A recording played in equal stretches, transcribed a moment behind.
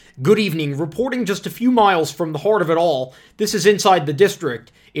Good evening. Reporting just a few miles from the heart of it all, this is Inside the District.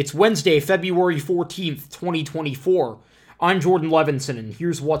 It's Wednesday, February 14th, 2024. I'm Jordan Levinson, and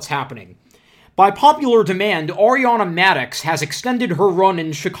here's what's happening. By popular demand, Ariana Madix has extended her run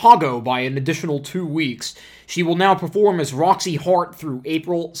in Chicago by an additional 2 weeks. She will now perform as Roxy Hart through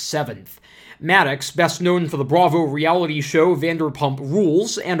April 7th. Madix, best known for the Bravo reality show Vanderpump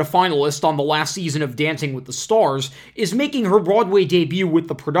Rules and a finalist on the last season of Dancing with the Stars, is making her Broadway debut with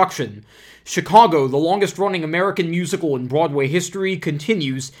the production. Chicago, the longest-running American musical in Broadway history,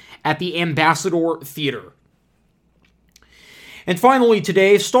 continues at the Ambassador Theater. And finally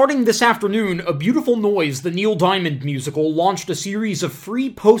today, starting this afternoon, A Beautiful Noise, the Neil Diamond musical, launched a series of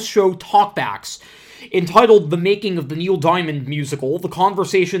free post-show talkbacks. Entitled The Making of the Neil Diamond Musical, the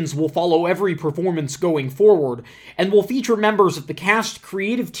conversations will follow every performance going forward, and will feature members of the cast,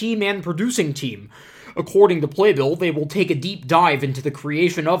 creative team, and producing team. According to Playbill, they will take a deep dive into the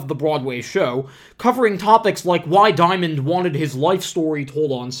creation of the Broadway show, covering topics like why Diamond wanted his life story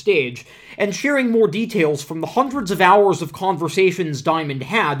told on stage, and sharing more details from the hundreds of hours of conversations Diamond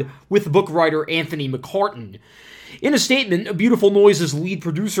had with book writer Anthony McCartan. In a statement, A Beautiful Noise's lead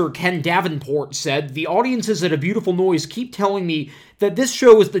producer Ken Davenport said, "The audiences at A Beautiful Noise keep telling me that this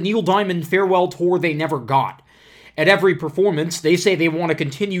show is the Neil Diamond farewell tour they never got. At every performance, they say they want to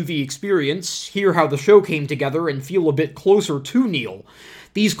continue the experience, hear how the show came together, and feel a bit closer to Neil.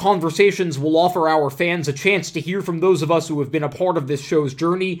 These conversations will offer our fans a chance to hear from those of us who have been a part of this show's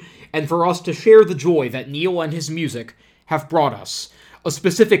journey, and for us to share the joy that Neil and his music have brought us. A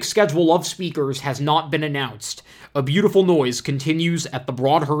specific schedule of speakers has not been announced. A Beautiful Noise continues at the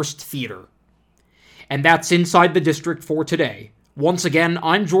Broadhurst Theater." And that's Inside the District for today. Once again,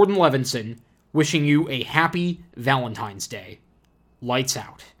 I'm Jordan Levinson, wishing you a happy Valentine's Day. Lights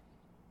out.